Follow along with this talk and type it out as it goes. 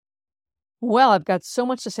Well, I've got so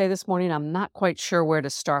much to say this morning, I'm not quite sure where to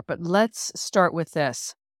start, but let's start with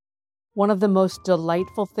this. One of the most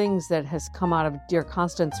delightful things that has come out of Dear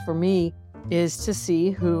Constance for me is to see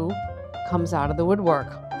who comes out of the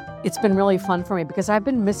woodwork. It's been really fun for me because I've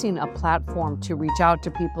been missing a platform to reach out to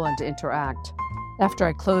people and to interact. After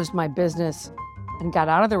I closed my business and got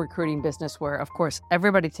out of the recruiting business where, of course,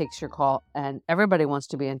 everybody takes your call and everybody wants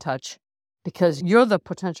to be in touch because you're the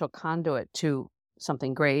potential conduit to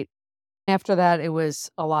something great. After that, it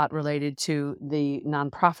was a lot related to the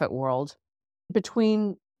nonprofit world.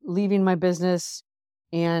 Between leaving my business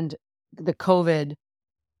and the COVID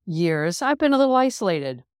years, I've been a little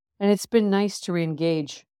isolated, and it's been nice to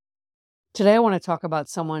reengage. Today, I want to talk about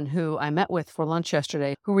someone who I met with for lunch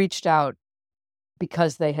yesterday who reached out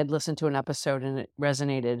because they had listened to an episode and it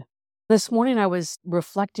resonated. This morning, I was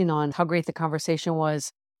reflecting on how great the conversation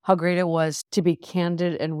was, how great it was to be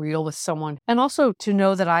candid and real with someone, and also to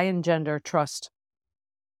know that I engender trust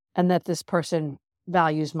and that this person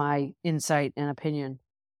values my insight and opinion.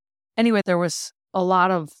 Anyway, there was a lot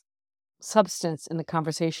of substance in the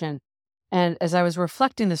conversation. And as I was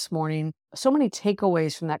reflecting this morning, so many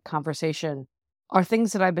takeaways from that conversation are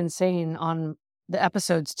things that I've been saying on the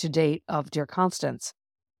episodes to date of Dear Constance.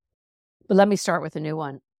 But let me start with a new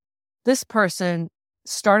one. This person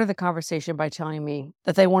started the conversation by telling me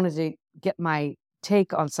that they wanted to get my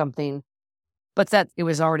take on something, but that it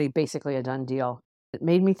was already basically a done deal. It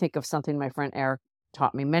made me think of something my friend Eric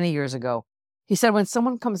taught me many years ago. He said, when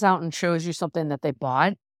someone comes out and shows you something that they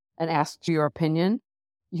bought and asks your opinion,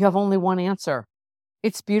 you have only one answer.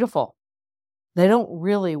 It's beautiful. They don't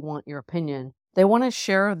really want your opinion. They want to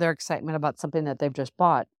share their excitement about something that they've just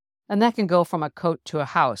bought. And that can go from a coat to a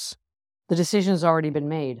house. The decision's already been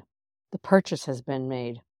made. The purchase has been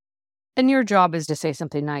made. And your job is to say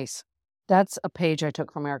something nice. That's a page I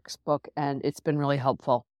took from Eric's book, and it's been really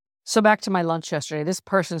helpful. So back to my lunch yesterday, this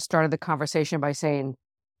person started the conversation by saying,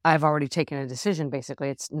 I've already taken a decision, basically.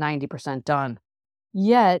 It's 90% done.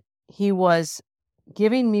 Yet he was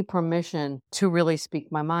giving me permission to really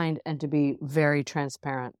speak my mind and to be very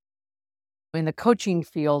transparent. In the coaching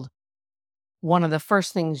field, one of the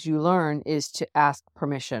first things you learn is to ask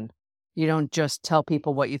permission. You don't just tell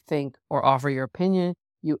people what you think or offer your opinion,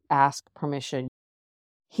 you ask permission.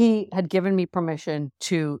 He had given me permission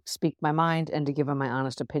to speak my mind and to give him my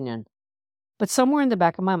honest opinion. But somewhere in the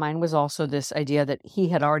back of my mind was also this idea that he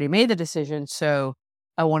had already made the decision, so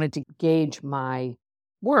I wanted to gauge my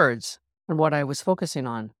words and what I was focusing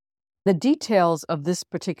on. The details of this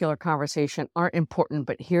particular conversation aren't important,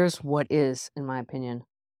 but here's what is, in my opinion.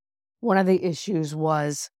 One of the issues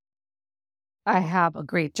was I have a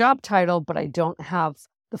great job title, but I don't have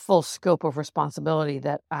the full scope of responsibility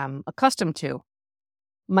that I'm accustomed to.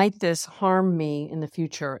 Might this harm me in the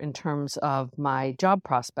future in terms of my job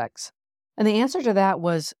prospects? And the answer to that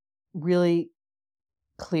was really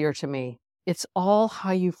clear to me. It's all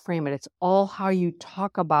how you frame it. It's all how you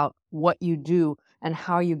talk about what you do and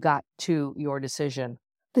how you got to your decision.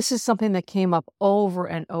 This is something that came up over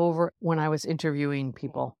and over when I was interviewing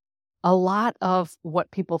people. A lot of what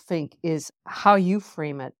people think is how you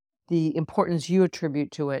frame it, the importance you attribute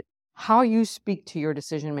to it, how you speak to your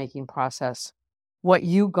decision-making process, what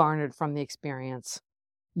you garnered from the experience.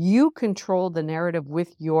 You control the narrative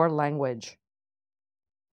with your language.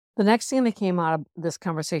 The next thing that came out of this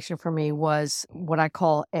conversation for me was what I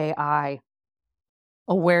call AI,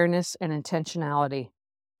 awareness and intentionality.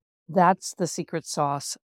 That's the secret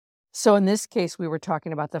sauce. So in this case, we were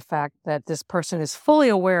talking about the fact that this person is fully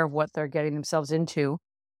aware of what they're getting themselves into.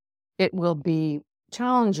 It will be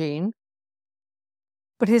challenging,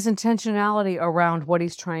 but his intentionality around what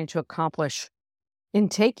he's trying to accomplish in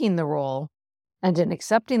taking the role and in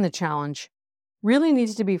accepting the challenge really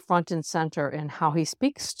needs to be front and center in how he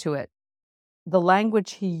speaks to it. The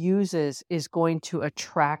language he uses is going to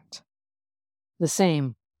attract the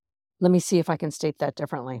same. Let me see if I can state that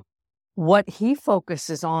differently. What he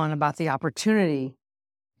focuses on about the opportunity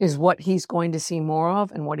is what he's going to see more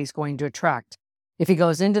of and what he's going to attract. If he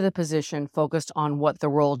goes into the position focused on what the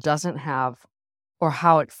role doesn't have or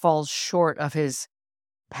how it falls short of his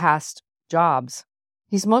past jobs,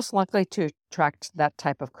 he's most likely to attract that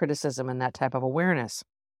type of criticism and that type of awareness.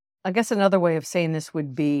 I guess another way of saying this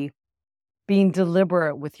would be being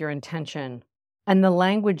deliberate with your intention and the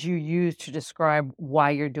language you use to describe why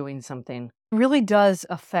you're doing something. It really does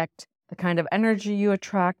affect the kind of energy you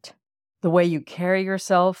attract, the way you carry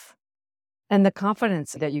yourself, and the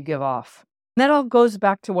confidence that you give off. And that all goes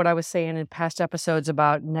back to what I was saying in past episodes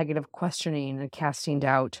about negative questioning and casting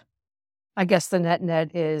doubt. I guess the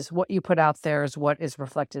net is what you put out there is what is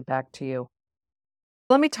reflected back to you.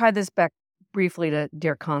 Let me tie this back briefly to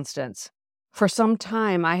Dear Constance. For some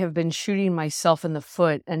time, I have been shooting myself in the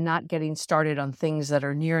foot and not getting started on things that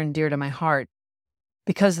are near and dear to my heart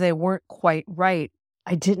because they weren't quite right.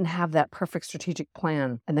 I didn't have that perfect strategic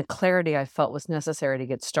plan and the clarity I felt was necessary to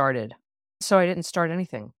get started. So I didn't start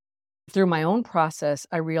anything. Through my own process,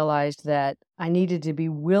 I realized that I needed to be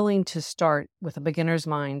willing to start with a beginner's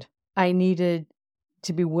mind. I needed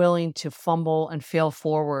to be willing to fumble and fail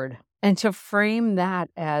forward and to frame that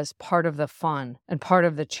as part of the fun and part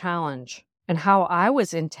of the challenge and how I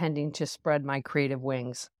was intending to spread my creative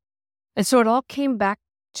wings. And so it all came back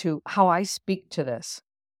to how I speak to this.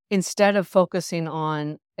 Instead of focusing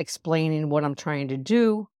on explaining what I'm trying to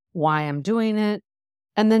do, why I'm doing it,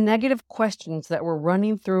 and the negative questions that were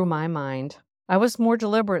running through my mind, I was more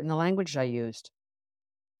deliberate in the language I used.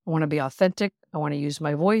 I want to be authentic. I want to use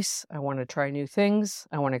my voice. I want to try new things.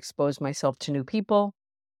 I want to expose myself to new people.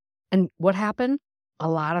 And what happened? A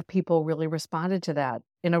lot of people really responded to that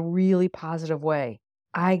in a really positive way.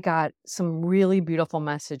 I got some really beautiful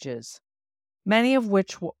messages, many of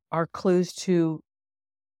which are clues to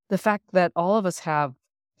the fact that all of us have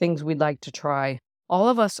things we'd like to try. All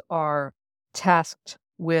of us are tasked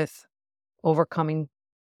with overcoming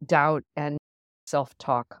doubt and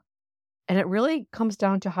self-talk. And it really comes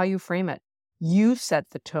down to how you frame it. You set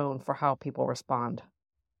the tone for how people respond.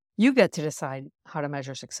 You get to decide how to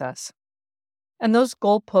measure success. And those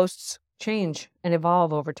goalposts change and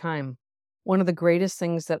evolve over time. One of the greatest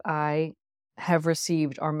things that I have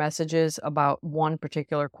received are messages about one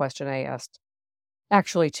particular question I asked.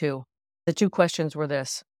 Actually, two. The two questions were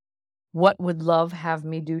this: what would love have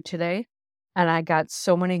me do today? And I got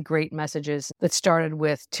so many great messages that started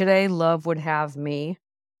with, today love would have me,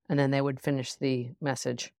 and then they would finish the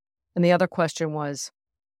message. And the other question was,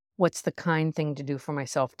 what's the kind thing to do for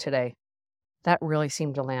myself today? That really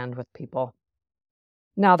seemed to land with people.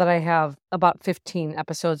 Now that I have about 15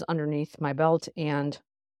 episodes underneath my belt and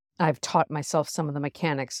I've taught myself some of the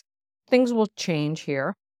mechanics, things will change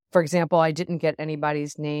here. For example, I didn't get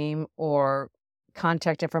anybody's name or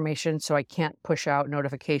contact information, so I can't push out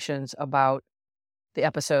notifications about the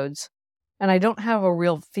episodes. And I don't have a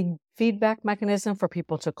real feedback mechanism for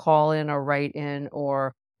people to call in or write in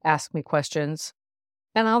or ask me questions.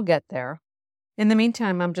 And I'll get there. In the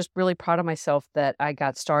meantime, I'm just really proud of myself that I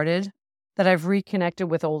got started, that I've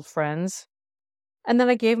reconnected with old friends, and that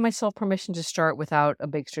I gave myself permission to start without a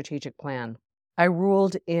big strategic plan. I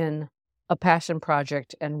ruled in a passion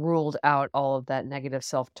project and ruled out all of that negative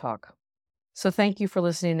self-talk. So thank you for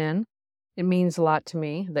listening in. It means a lot to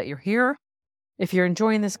me that you're here. If you're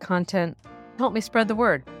enjoying this content, help me spread the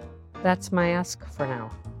word. That's my ask for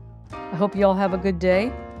now. I hope you all have a good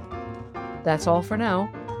day. That's all for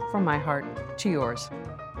now, from my heart to yours.